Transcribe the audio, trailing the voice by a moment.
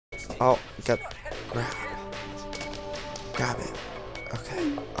Oh, grab it.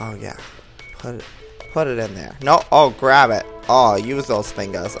 Okay. Oh yeah. Put it in there. No. Oh, grab it. Oh, use those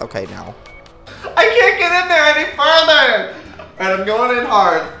fingers. Okay, now. I can't get in there any further. And I'm going in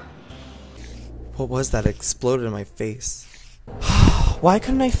hard. What was that? It exploded in my face. Why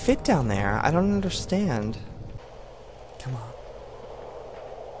couldn't I fit down there? I don't understand. Come on.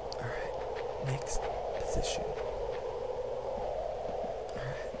 Alright. Next position.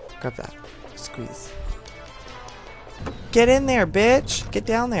 Alright. Grab that. Squeeze. Get in there, bitch! Get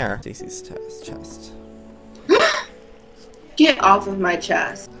down there. Stacy's chest. Get off of my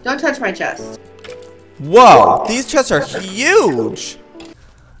chest. Don't touch my chest. Whoa! These chests are huge!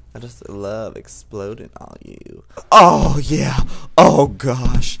 I just love exploding on you. Oh, yeah. Oh,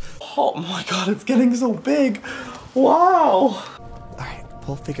 gosh. Oh, my God. It's getting so big. Wow. All right.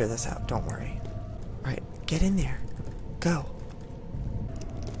 We'll figure this out. Don't worry. All right. Get in there. Go.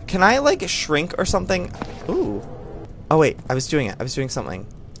 Can I, like, shrink or something? Ooh. Oh, wait. I was doing it. I was doing something.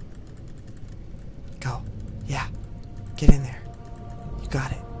 Go. Yeah. Get in there. You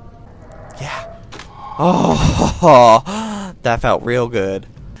got it. Yeah. Oh, that felt real good.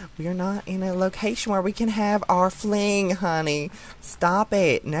 We're not in a location where we can have our fling, honey. Stop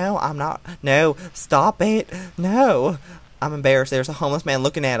it. No, I'm not. No, stop it. No. I'm embarrassed. There's a homeless man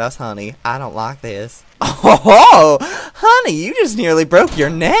looking at us, honey. I don't like this. Oh, honey, you just nearly broke your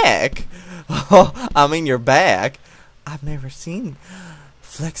neck. Oh, I mean your back. I've never seen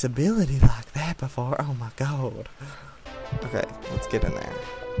flexibility like that before. Oh, my God. Okay, let's get in there.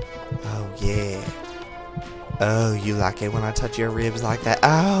 Oh, yeah. Oh, you like it when I touch your ribs like that?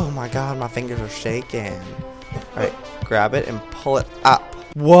 Oh my God, my fingers are shaking. Alright, grab it and pull it up.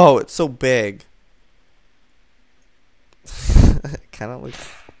 Whoa, it's so big. It kind of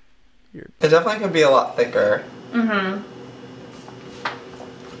looks weird. It definitely could be a lot thicker. Mm-hmm.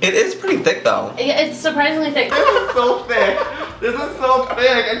 It is pretty thick though. It's surprisingly thick. This is so thick. This is so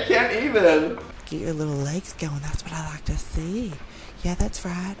big, I can't even. Get your little legs going, that's what I like to see. Yeah, that's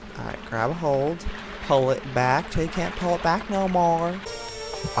right. Alright, grab a hold. Pull it back till you can't pull it back no more.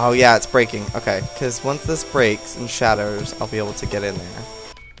 Oh yeah, it's breaking. Okay, because once this breaks and shatters, I'll be able to get in there.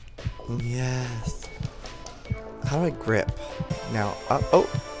 Yes. How do I grip? Now, up. Oh,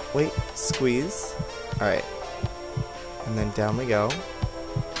 wait. Squeeze. Alright. And then down we go.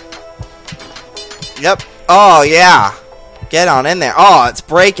 Yep. Oh yeah. Get on in there. Oh, it's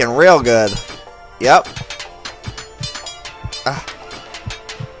breaking real good. Yep.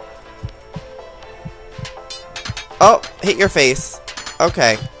 Oh, hit your face.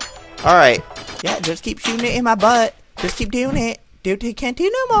 Okay. Alright. Yeah, just keep shooting it in my butt. Just keep doing it. Dude, it can't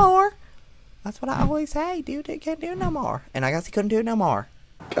do no more. That's what I always say. Dude, it can't do no more. And I guess he couldn't do it no more.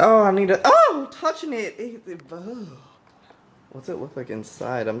 Oh, I need to... Oh, touching it. What's it look like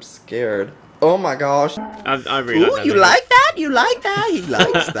inside? I'm scared. Oh my gosh. I really like that. You like that? You like that? He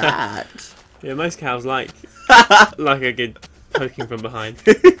likes that. Yeah, most cows like a good poking from behind.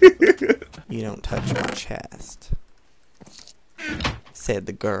 You don't touch my chest, said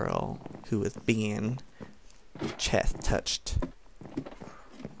the girl who was being chest touched.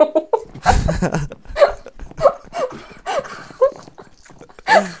 Oh,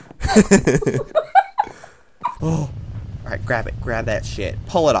 alright, grab it. Grab that shit.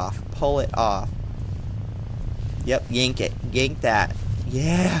 Pull it off. Pull it off. Yep, yank it. Yank that.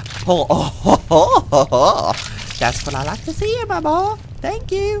 Yeah. Pull. Oh, that's what I like to see, my boy.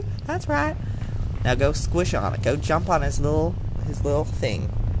 Thank you. That's right. Now go squish on it. Go jump on his little thing.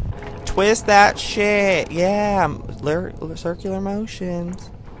 Twist that shit. Yeah. Circular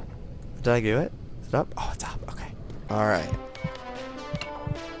motions. Did I do it? Is it up? Oh, it's up. Okay. All right.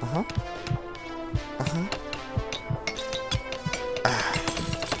 Uh-huh. Uh-huh.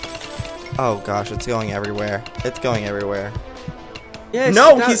 Oh gosh, it's going everywhere. It's going everywhere. Yes,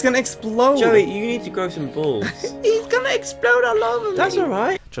 no, he's gonna explode. Joey, you need to grow some balls. He's gonna explode all over me. That's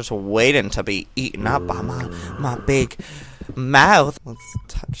alright. Just waiting to be eaten up by my big mouth. Let's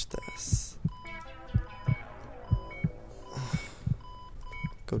touch this.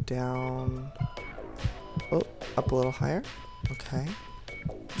 Go down. Oh, up a little higher. Okay.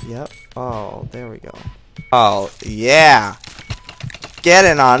 Yep. Oh, there we go. Oh, yeah.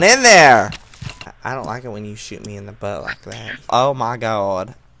 Getting on in there. I don't like it when you shoot me in the butt like that. Oh my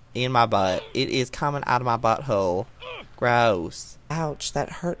God. In my butt. It is coming out of my butthole. Gross. Ouch, that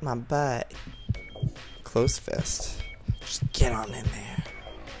hurt my butt. Close fist. Just get on in there.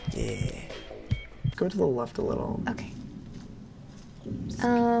 Yeah. Go to the left a little. Okay.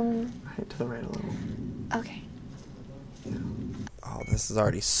 Right to the right a little. Okay. Yeah. Oh, this is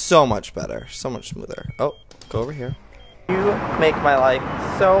already so much better. So much smoother. Oh, go over here. You make my life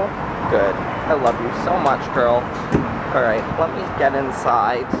so Good. I love you so much, girl. Alright, let me get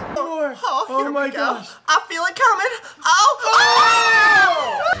inside. Oh my gosh. I feel it coming. Oh!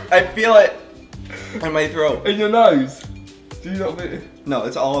 I feel it in my throat. In your nose. Do you not feel it? No,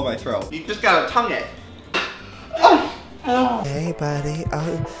 it's all in my throat. You just gotta tongue it. Hey, buddy.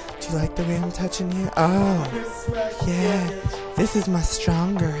 Oh, do you like the way I'm touching you? Oh, yeah. This is my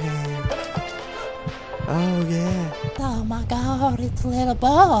stronger hand. Oh, yeah. Oh my God, it's a little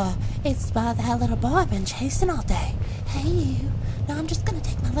boy. It's by that little boy I've been chasing all day. Hey, you. Now I'm just gonna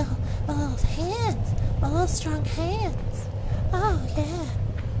take my little hands, my little strong hands. Oh yeah,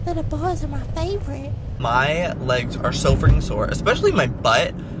 little boys are my favorite. My legs are so freaking sore, especially my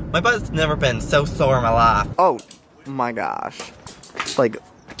butt. My butt's never been so sore in my life. Oh my gosh. Like,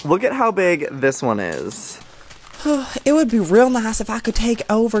 look at how big this one is. It would be real nice if I could take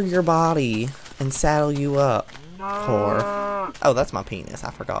over your body and saddle you up. Poor. Oh, that's my penis.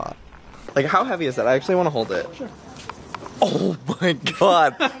 I forgot. Like, how heavy is that? I actually want to hold it. Sure. Oh my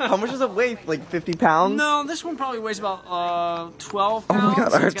god. How much does it weigh? Like 50 pounds? No, this one probably weighs about 12 pounds. Oh my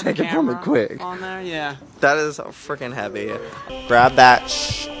god, I It's gotta got take the it from it camera quick. on there, yeah. That is freaking heavy. Grab that.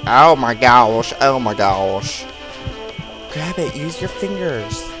 Oh my gosh. Oh my gosh. Grab it. Use your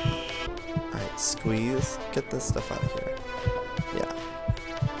fingers. Alright, squeeze. Get this stuff out of here. Yeah.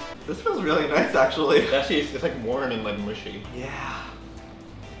 This feels really nice, actually. Actually, it's like warm and like mushy. Yeah.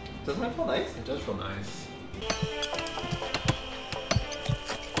 Doesn't that feel nice? It does feel nice.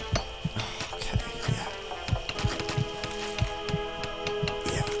 Okay, yeah.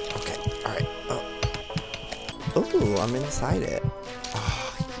 Yeah, okay, alright. Oh. Ooh, I'm inside it.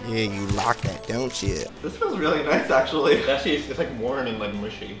 Oh, yeah, you like that, don't you? This feels really nice, actually. Actually, it's like warm and like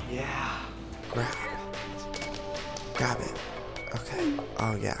mushy. Yeah. Grab it. Okay.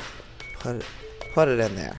 Oh, yeah. Put it in there.